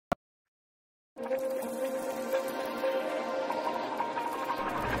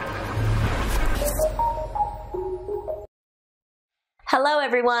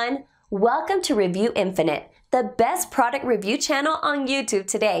everyone! Welcome to Review Infinite, the best product review channel on YouTube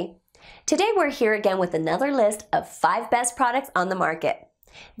today. Today we're here again with another list of 5 best products on the market.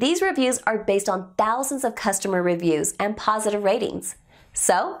 These reviews are based on thousands of customer reviews and positive ratings.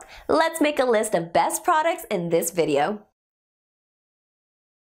 So, let's make a list of best products in this video.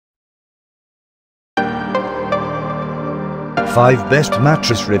 Five best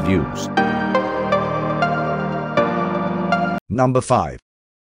mattress reviews. Number 5.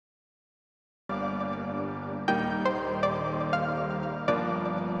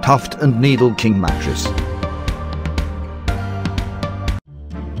 Tuft and Needle King Mattress.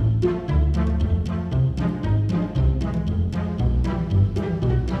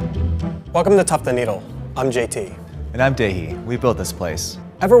 Welcome to Tuft & Needle. I'm JT. And I'm Dehi. We built this place.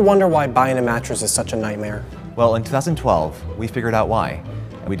 Ever wonder why buying a mattress is such a nightmare? Well, in 2012, we figured out why,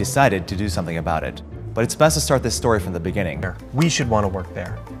 and we decided to do something about it. But it's best to start this story from the beginning. We should want to work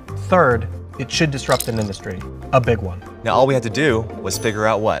there. Third, it should disrupt an industry. A big one. Now all we had to do was figure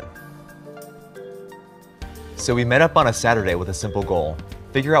out what. So we met up on a Saturday with a simple goal: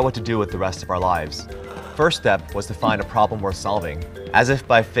 figure out what to do with the rest of our lives. First step was to find a problem worth solving. As if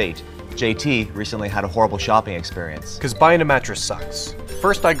by fate, JT recently had a horrible shopping experience. Because buying a mattress sucks.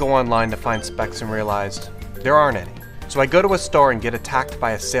 First I go online to find specs and realized there aren't any. So I go to a store and get attacked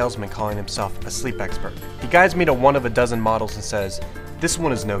by a salesman calling himself a sleep expert. He guides me to one of a dozen models and says, "This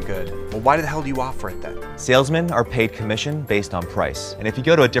one is no good." Well, why the hell do you offer it then? Salesmen are paid commission based on price, and if you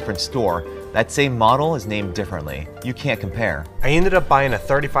go to a different store, that same model is named differently. You can't compare. I ended up buying a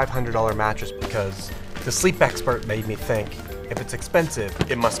 $3,500 mattress because the sleep expert made me think, if it's expensive,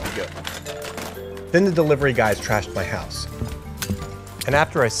 it must be good. Then the delivery guys trashed my house. And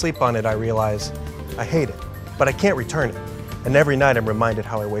after I sleep on it, I realize I hate it, but I can't return it. And every night I'm reminded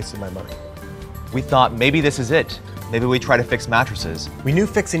how I wasted my money. We thought maybe this is it. Maybe we try to fix mattresses. We knew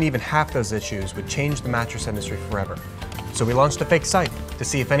fixing even half those issues would change the mattress industry forever. So we launched a fake site to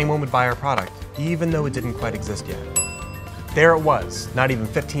see if anyone would buy our product, even though it didn't quite exist yet. There it was, not even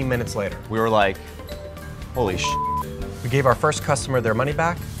 15 minutes later. We were like, holy sh**. We gave our first customer their money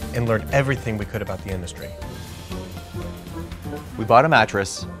back and learned everything we could about the industry. We bought a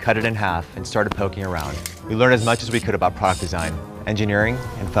mattress, cut it in half, and started poking around. We learned as much as we could about product design, engineering,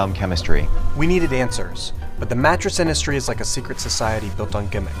 and foam chemistry. We needed answers, but the mattress industry is like a secret society built on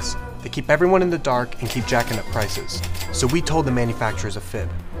gimmicks. They keep everyone in the dark and keep jacking up prices. So we told the manufacturers a fib.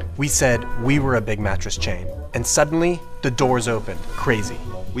 We said we were a big mattress chain, and suddenly the doors opened. Crazy.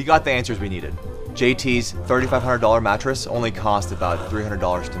 We got the answers we needed. JT's $3,500 mattress only cost about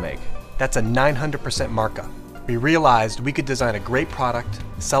 $300 to make. That's a 900% markup. We realized we could design a great product,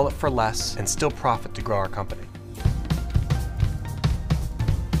 sell it for less, and still profit to grow our company.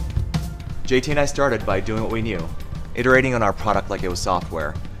 JT and I started by doing what we knew, iterating on our product like it was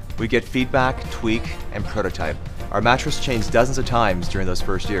software. We get feedback, tweak, and prototype. Our mattress changed dozens of times during those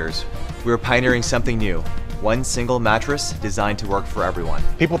first years. We were pioneering something new, one single mattress designed to work for everyone.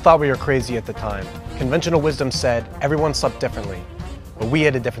 People thought we were crazy at the time. Conventional wisdom said everyone slept differently, but we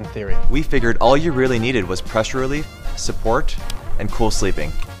had a different theory. We figured all you really needed was pressure relief, support, and cool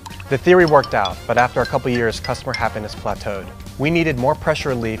sleeping. The theory worked out, but after a couple years, customer happiness plateaued. We needed more pressure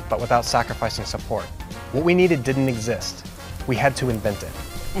relief, but without sacrificing support. What we needed didn't exist. We had to invent it.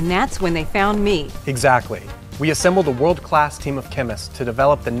 And that's when they found me. Exactly. We assembled a world-class team of chemists to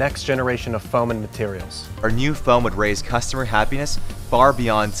develop the next generation of foam and materials. Our new foam would raise customer happiness far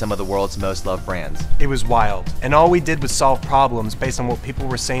beyond some of the world's most loved brands. It was wild, and all we did was solve problems based on what people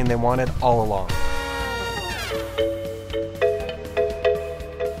were saying they wanted all along.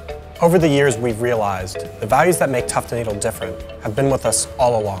 Over the years, we've realized the values that make Tuft & Needle different have been with us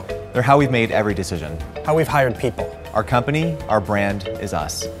all along. They're how we've made every decision. How we've hired people. Our company, our brand, is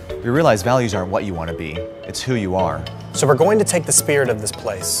us. We realize values aren't what you want to be, it's who you are. So we're going to take the spirit of this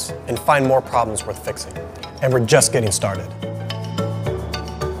place and find more problems worth fixing. And we're just getting started.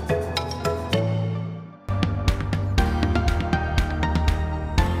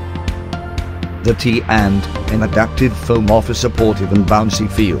 The T and an adaptive foam offer supportive and bouncy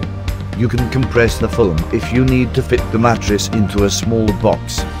feel. You can compress the foam if you need to fit the mattress into a small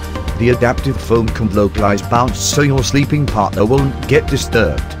box. The adaptive foam can localize bounce so your sleeping partner won't get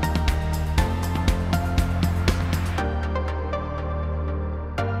disturbed.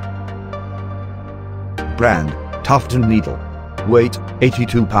 Brand, Tuft & Needle. Weight,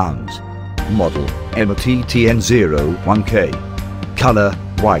 82 pounds. Model, MTTN01K. Color,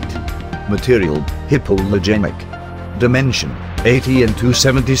 white. Material, hypoallergenic. Dimension, 80 and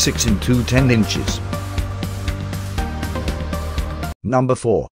 276 in 210 inches. Number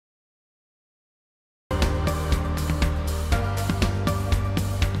 4.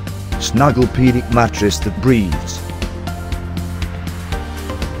 Snuggle-Pedic mattress that breathes.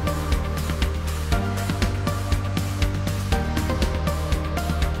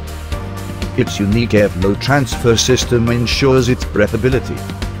 Its unique airflow transfer system ensures its breathability.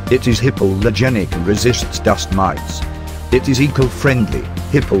 It is hypoallergenic and resists dust mites. It is eco-friendly,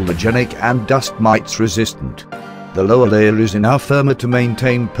 hypoallergenic and dust mites resistant. The lower layer is enough firmer to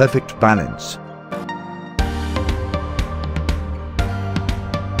maintain perfect balance.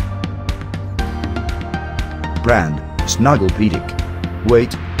 Brand, Snuggle-Pedic.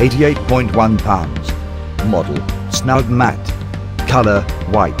 Weight, 88.1 pounds. Model, Snug Matte. Color,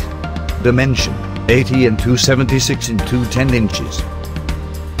 white. Dimension, 80 and 276 in 210 inches.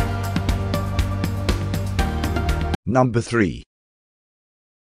 Number 3.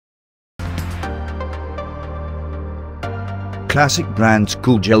 Classic brand's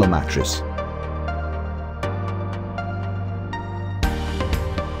cordially mattress.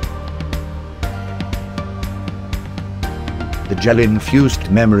 The gel-infused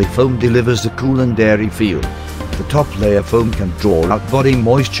memory foam delivers a cool and airy feel. The top layer foam can draw out body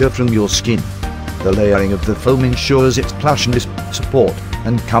moisture from your skin. The layering of the foam ensures its plushness, support,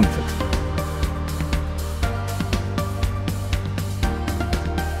 and comfort.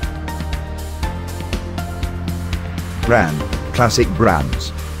 Brand, Classic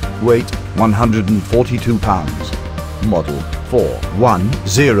Brands. Weight, 142 pounds. Model,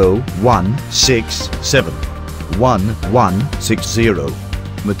 410167. 1160.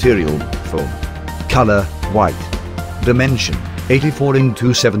 Material, foam. Color, white. Dimension, 84 in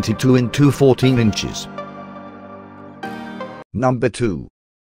 272 in 214 inches. Number 2.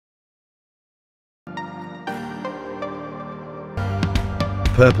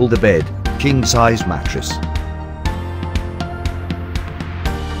 Purple the Bed, king size mattress.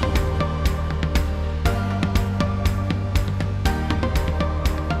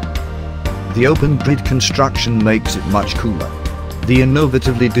 The open grid construction makes it much cooler. The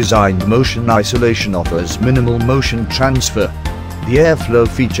innovatively designed motion isolation offers minimal motion transfer. The airflow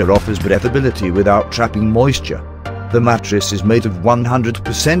feature offers breathability without trapping moisture. The mattress is made of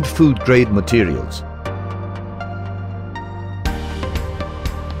 100% food-grade materials.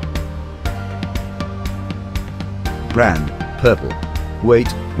 Brand, Purple. Weight,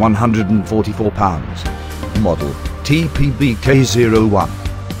 144 pounds. Model, TPBK01.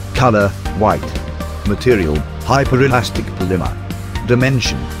 Color, white. Material, hyperelastic polymer.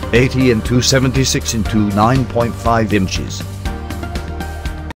 Dimension, 80 and 276 in 9.5 inches.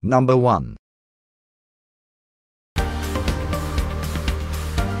 Number 1.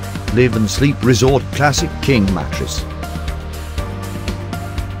 Live and Sleep Resort Classic King Mattress.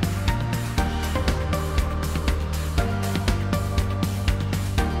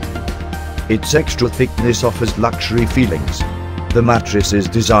 Its extra thickness offers luxury feelings. The mattress is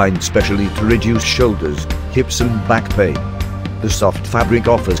designed specially to reduce shoulders, hips and back pain. The soft fabric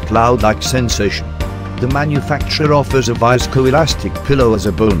offers cloud-like sensation. The manufacturer offers a viscoelastic pillow as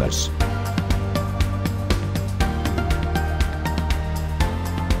a bonus.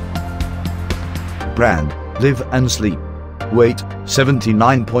 Brand, Live and Sleep. Weight,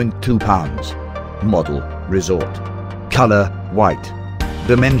 79.2 pounds. Model, Resort. Color, white.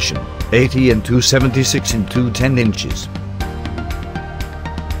 Dimension, 80 and 276 in 210 inches.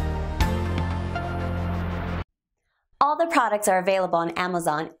 All the products are available on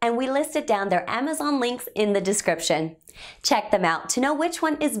Amazon, and we listed down their Amazon links in the description. Check them out to know which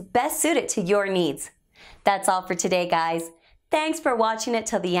one is best suited to your needs. That's all for today, guys. Thanks for watching it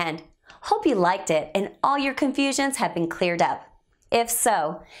till the end. Hope you liked it and all your confusions have been cleared up. If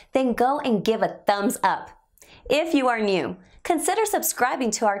so, then go and give a thumbs up. If you are new, consider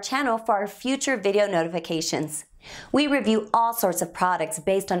subscribing to our channel for our future video notifications. We review all sorts of products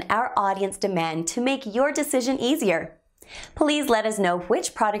based on our audience demand to make your decision easier. Please let us know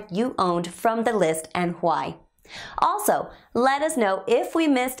which product you owned from the list and why. Also, let us know if we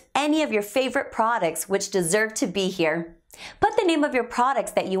missed any of your favorite products which deserve to be here. Put the name of your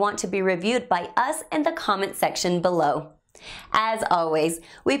products that you want to be reviewed by us in the comment section below. As always,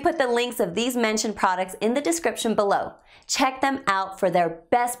 we put the links of these mentioned products in the description below. Check them out for their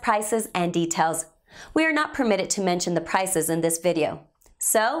best prices and details. We are not permitted to mention the prices in this video.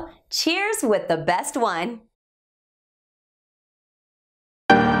 So, cheers with the best one!